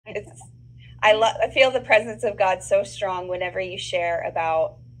I feel the presence of God so strong whenever you share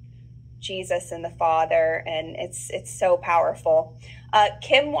about Jesus and the Father, and it's so powerful.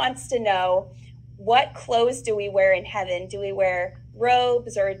 Kim wants to know, what clothes do we wear in heaven? Do we wear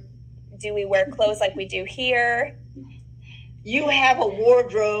robes, or do we wear clothes like we do here? You have a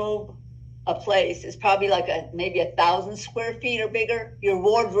wardrobe, a place. It's probably like maybe 1,000 square feet or bigger. Your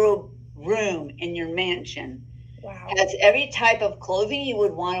wardrobe room in your mansion. Wow. That's every type of clothing you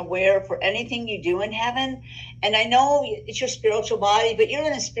would want to wear for anything you do in heaven. And I know it's your spiritual body, but you're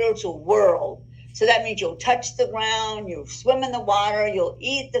in a spiritual world. So that means you'll touch the ground, you'll swim in the water, you'll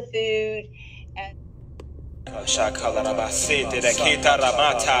eat the food. And come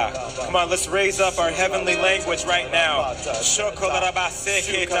on, let's raise up our heavenly language right now. Let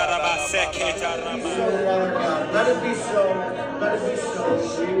it be so. Let it be so.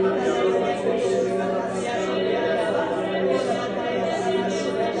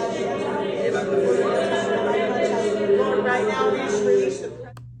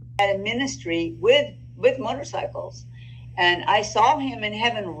 At a ministry with motorcycles, and I saw him in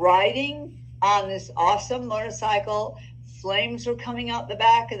heaven riding on this awesome motorcycle. Flames were coming out the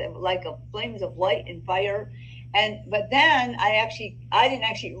back, like flames of light and fire. But then I didn't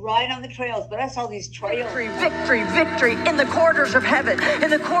actually ride on the trails, but I saw these trails. Victory, victory, victory in the quarters of heaven. In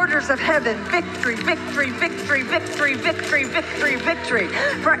the quarters of heaven, victory, victory, victory, victory, victory, victory, victory.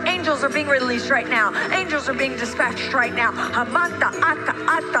 For angels are being released right now. Angels are being dispatched right now. Hamanda ata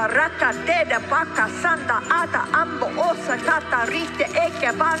ata raka deda baka sanda ata ambo osa tata rite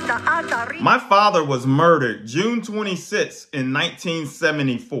eke banda ata. My father was murdered June 26 in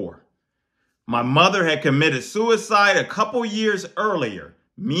 1974. My mother had committed suicide a couple years earlier.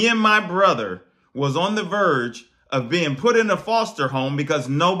 Me and my brother was on the verge of being put in a foster home because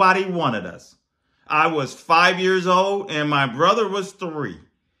nobody wanted us. I was 5 years old and my brother was 3.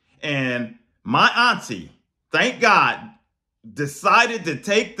 And my auntie, thank God, decided to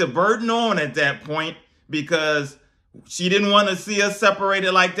take the burden on at that point because she didn't want to see us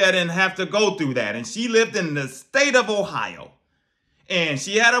separated like that and have to go through that. And she lived in the state of Ohio. And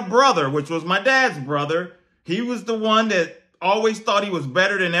she had a brother, which was my dad's brother. He was the one that always thought he was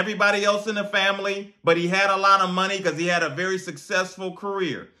better than everybody else in the family, but he had a lot of money because he had a very successful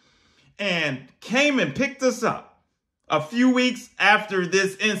career. And came and picked us up a few weeks after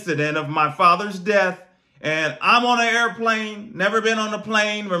this incident of my father's death. And I'm on an airplane, never been on a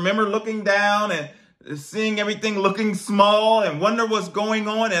plane, remember looking down and seeing everything looking small and wonder what's going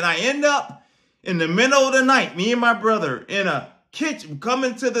on. And I end up in the middle of the night, me and my brother, in a kitchen, come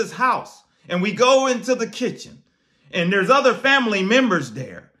into this house, and we go into the kitchen, and there's other family members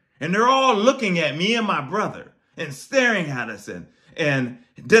there, and they're all looking at me and my brother and staring at us and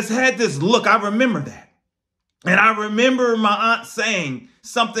just had this look. I remember that. And I remember my aunt saying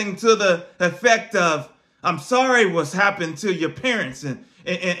something to the effect of, "I'm sorry what's happened to your parents, and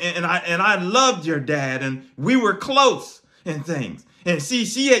I loved your dad, and we were close and things." And see,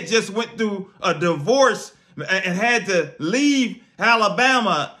 she had just went through a divorce and had to leave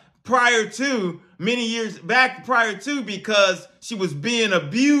Alabama many years back prior to, because she was being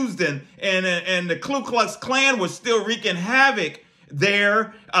abused and the Ku Klux Klan was still wreaking havoc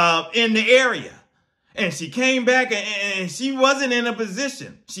there in the area. And she came back and she wasn't in a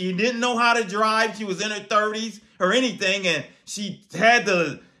position. She didn't know how to drive. She was in her 30s or anything. And she had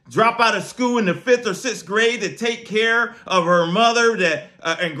to drop out of school in the 5th or 6th grade to take care of her mother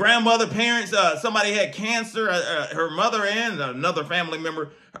and grandmother, parents. Somebody had cancer, her mother and another family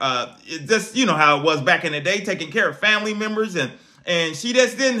member. Just, you know how it was back in the day, taking care of family members. And she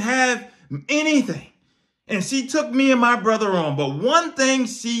just didn't have anything. And she took me and my brother on. But one thing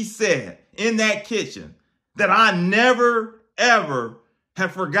she said in that kitchen that I never, ever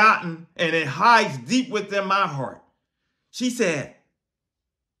have forgotten, and it hides deep within my heart. She said,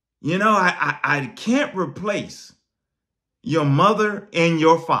 "You know, I can't replace your mother and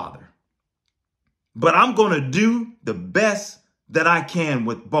your father, but I'm going to do the best that I can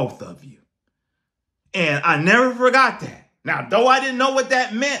with both of you." And I never forgot that. Now, though I didn't know what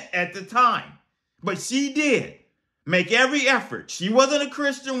that meant at the time, but she did make every effort. She wasn't a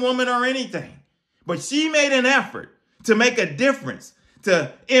Christian woman or anything, but she made an effort to make a difference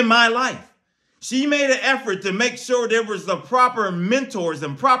in my life. She made an effort to make sure there was the proper mentors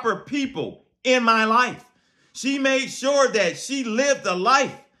and proper people in my life. She made sure that she lived a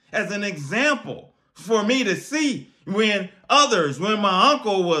life as an example for me to see when my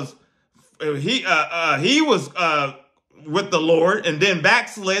uncle was, he was with the Lord and then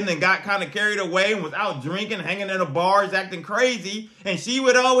backslidden and got kind of carried away and was out drinking, hanging in the bars, acting crazy. And she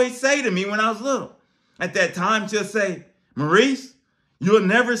would always say to me when I was little, at that time, she'll say, "Maurice, You'll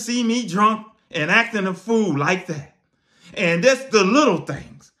never see me drunk and acting a fool like that. And that's the little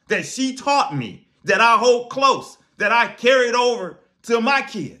things that she taught me that I hold close, that I carried over to my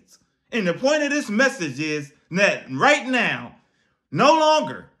kids. And the point of this message is that right now, no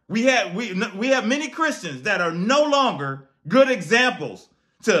longer, we have many Christians that are no longer good examples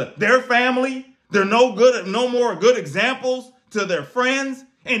to their family. They're no more good examples to their friends,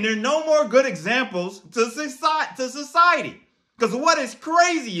 and they're no more good examples to society. Because what is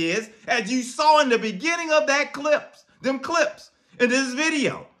crazy is, as you saw in the beginning of them clips in this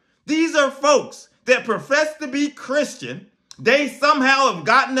video, these are folks that profess to be Christian. They somehow have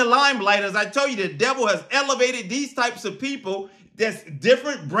gotten the limelight. As I told you, the devil has elevated these types of people, that's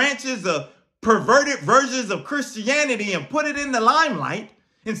different branches of perverted versions of Christianity, and put it in the limelight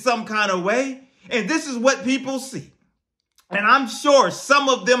in some kind of way. And this is what people see. And I'm sure some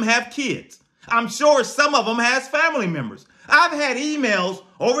of them have kids. I'm sure some of them has family members. I've had emails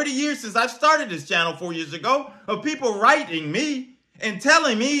over the years since I started this channel 4 years ago of people writing me and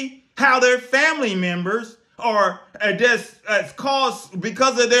telling me how their family members are just caused,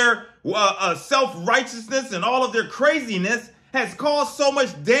 because of their self-righteousness and all of their craziness, has caused so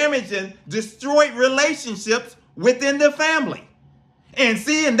much damage and destroyed relationships within the family. And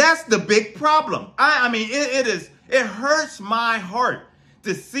see, and that's the big problem. I mean, it hurts my heart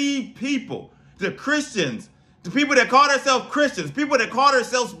to see people, the Christians, the people that call themselves Christians, people that call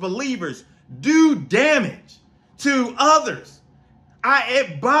themselves believers, do damage to others.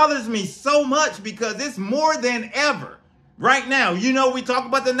 It bothers me so much, because it's more than ever right now. You know, we talk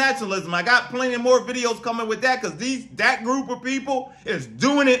about the nationalism. I got plenty more videos coming with that, because that group of people is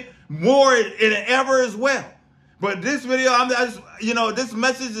doing it more than ever as well. But this video, this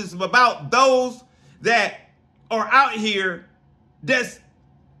message is about those that are out here that's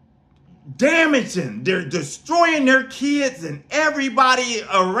damaging, they're destroying their kids and everybody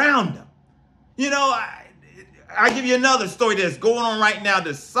around them. You know, I give you another story that's going on right now.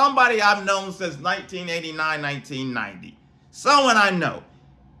 There's somebody I've known since 1989, 1990. Someone I know.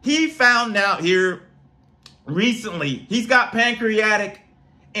 He found out here recently, he's got pancreatic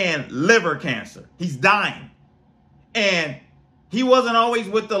and liver cancer. He's dying. And he wasn't always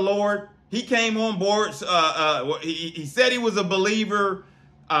with the Lord. He came on board. He said he was a believer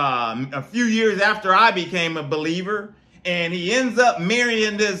a few years after I became a believer. And he ends up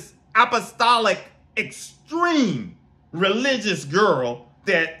marrying this apostolic, extreme religious girl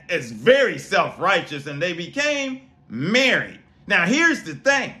that is very self-righteous. And they became married. Now, here's the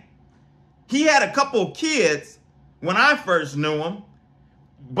thing. He had a couple kids when I first knew him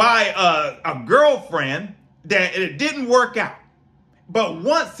by a girlfriend that it didn't work out. But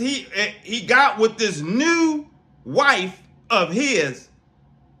once he got with this new wife of his,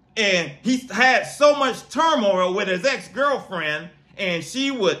 and he had so much turmoil with his ex-girlfriend, and she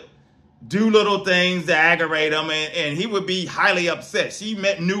would do little things to aggravate him, and he would be highly upset. She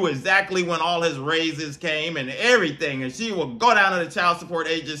knew exactly when all his raises came and everything, and she would go down to the child support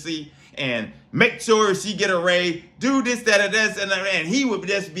agency and make sure she get a raise, do this, that, and this, and he would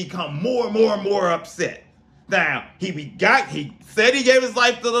just become more and more upset. Now, he said he gave his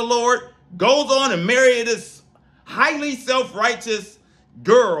life to the Lord, goes on and married this highly self-righteous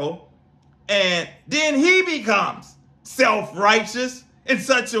girl, and then he becomes self-righteous in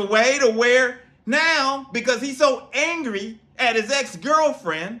such a way to where now, because he's so angry at his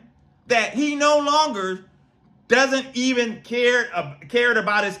ex-girlfriend, that he no longer doesn't even cared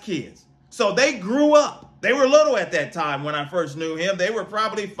about his kids. So they grew up. They were little at that time when I first knew him. They were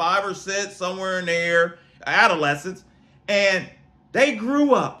probably 5 or 6, somewhere in there, adolescents, and they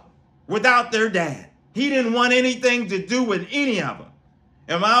grew up without their dad. He didn't want anything to do with any of them.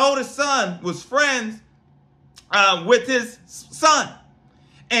 And my oldest son was friends with his son,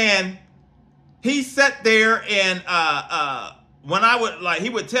 and he sat there and when I would he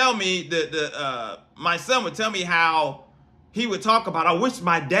would tell me my son would tell me how he would talk about, I wish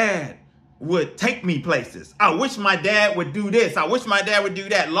my dad would take me places. I wish my dad would do this. I wish my dad would do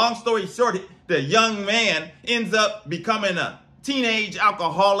that. Long story short, the young man ends up becoming a teenage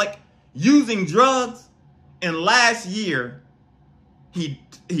alcoholic, using drugs. And last year, he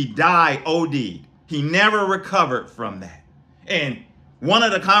died OD'd. He never recovered from that. And one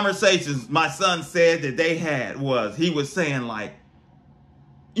of the conversations my son said that they had was, he was saying like,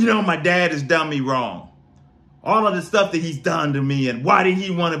 you know, my dad has done me wrong. All of the stuff that he's done to me, and why did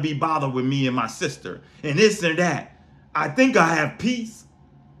he want to be bothered with me and my sister, and this and that. I think I have peace.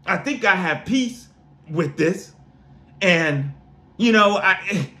 I think I have peace with this. And, you know,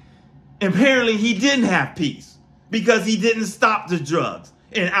 apparently he didn't have peace because he didn't stop the drugs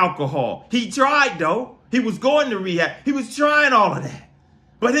and alcohol. He tried, though. He was going to rehab. He was trying all of that.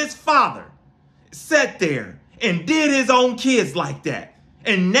 But his father sat there and did his own kids like that.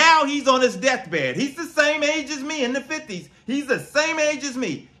 And now he's on his deathbed. He's the same age as me in the 50s. He's the same age as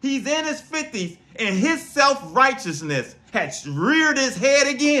me. He's in his 50s, and his self-righteousness has reared his head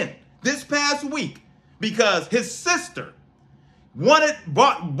again this past week because his sister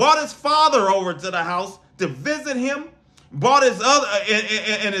brought his father over to the house to visit him. Brought his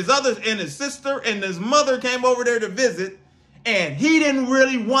his sister and his mother came over there to visit, and he didn't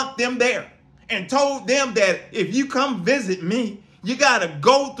really want them there, and told them that if you come visit me, you got to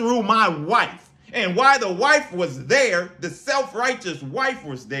go through my wife. And while the wife was there, the self-righteous wife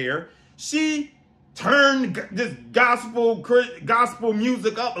was there, she turned this gospel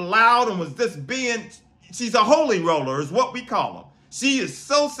music up loud and was just she's a holy roller is what we call them. She is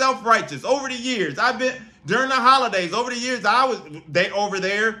so self-righteous. Over the years, during the holidays, over the years, I was over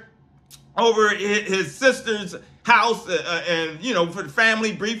there, over his sister's house, and, for the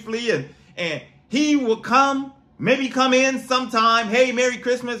family briefly, and he would maybe come in sometime, hey, Merry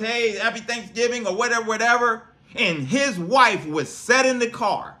Christmas, hey, Happy Thanksgiving, or whatever, and his wife was sat in the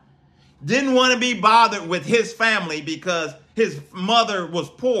car, didn't want to be bothered with his family because his mother was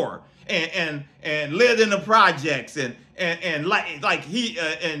poor and lived in the projects and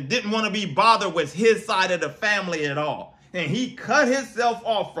didn't want to be bothered with his side of the family at all. And he cut himself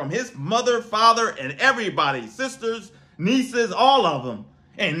off from his mother, father, and everybody, sisters, nieces, all of them.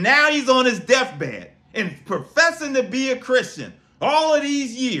 And now he's on his deathbed and professing to be a Christian all of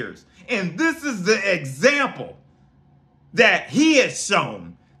these years. And this is the example that he has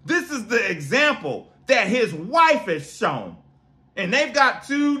shown. This is the example that his wife has shown. And they've got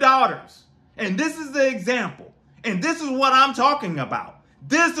 2 daughters. And this is the example. And this is what I'm talking about.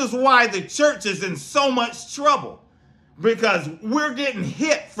 This is why the church is in so much trouble. Because we're getting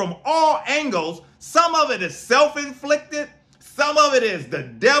hit from all angles. Some of it is self-inflicted. Some of it is the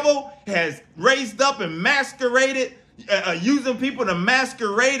devil has raised up and masqueraded, using people to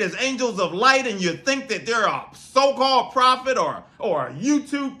masquerade as angels of light, and you think that they're a so-called prophet or a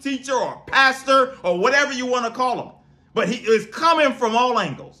YouTube teacher or pastor or whatever you want to call them. But he is coming from all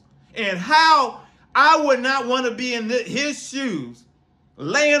angles. And how I would not want to be in his shoes,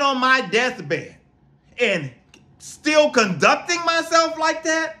 laying on my deathbed and still conducting myself like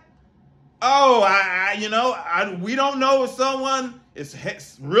that. Oh, we don't know if someone is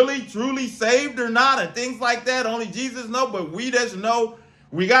really, truly saved or not and things like that. Only Jesus knows, but we just know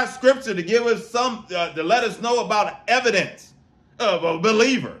we got scripture to give us to let us know about evidence of a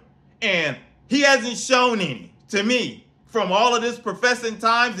believer. And he hasn't shown any to me from all of this professing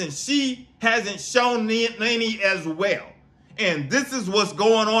times, and she hasn't shown any as well. And this is what's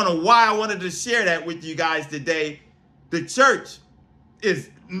going on and why I wanted to share that with you guys today. The church is...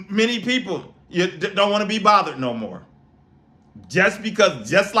 Many people don't want to be bothered no more. Just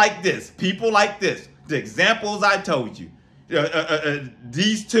like this, people like this, the examples I told you,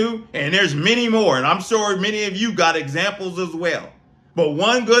 these 2, and there's many more. And I'm sure many of you got examples as well. But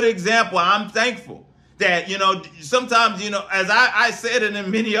one good example, I'm thankful that, sometimes, as I said it in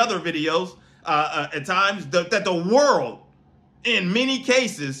many other videos, at times, that the world, in many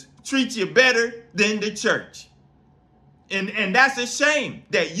cases, treats you better than the church. And that's a shame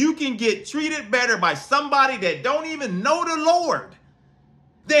that you can get treated better by somebody that don't even know the Lord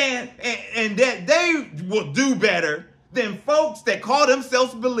and that they will do better than folks that call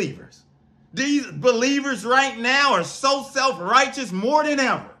themselves believers. These believers right now are so self-righteous more than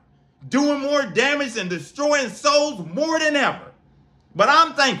ever, doing more damage and destroying souls more than ever. But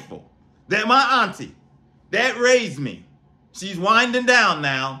I'm thankful that my auntie that raised me, she's winding down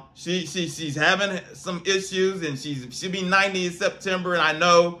now. She's having some issues, and she'll be 90 in September, and I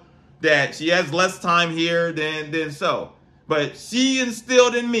know that she has less time here than so. But she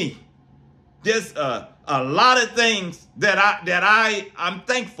instilled in me just a lot of things that I'm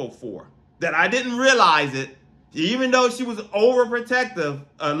thankful for. That I didn't realize it, even though she was overprotective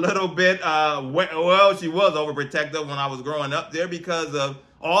a little bit. Well, she was overprotective when I was growing up there because of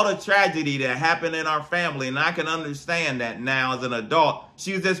all the tragedy that happened in our family, and I can understand that now as an adult.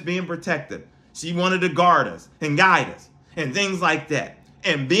 She was just being protective. She wanted to guard us and guide us and things like that.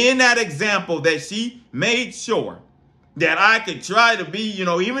 And being that example that she made sure that I could try to be,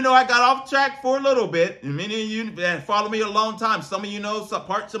 even though I got off track for a little bit, and many of you that follow me a long time, some of you know some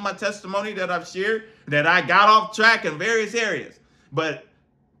parts of my testimony that I've shared, that I got off track in various areas. But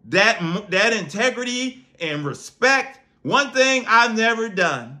that integrity and respect, one thing I've never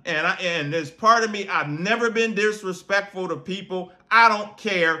done, and there's part of me, I've never been disrespectful to people. I don't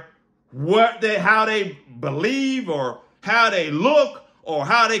care how they believe or how they look or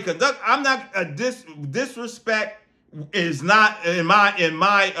how they conduct. I'm not disrespect is not in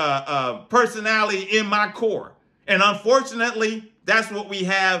my personality, in my core. And unfortunately, that's what we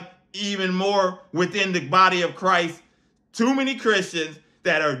have even more within the body of Christ. Too many Christians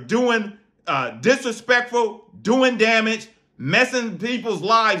that are doing disrespectful, doing damage, messing people's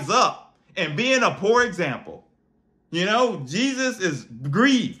lives up, and being a poor example. You know, Jesus is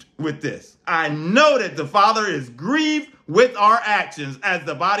grieved with this. I know that the Father is grieved with our actions as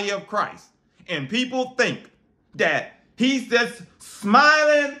the body of Christ. And people think that he's just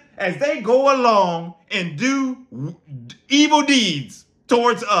smiling as they go along and do evil deeds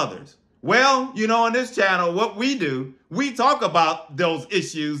towards others. Well, you know, on this channel, what we do, we talk about those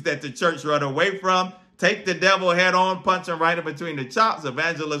issues that the church run away from. Take the devil head on, punch him right in between the chops.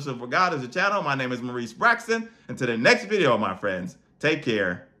 Evangelism for God is the channel. My name is Maurice Braxton. Until the next video, my friends, take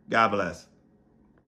care. God bless.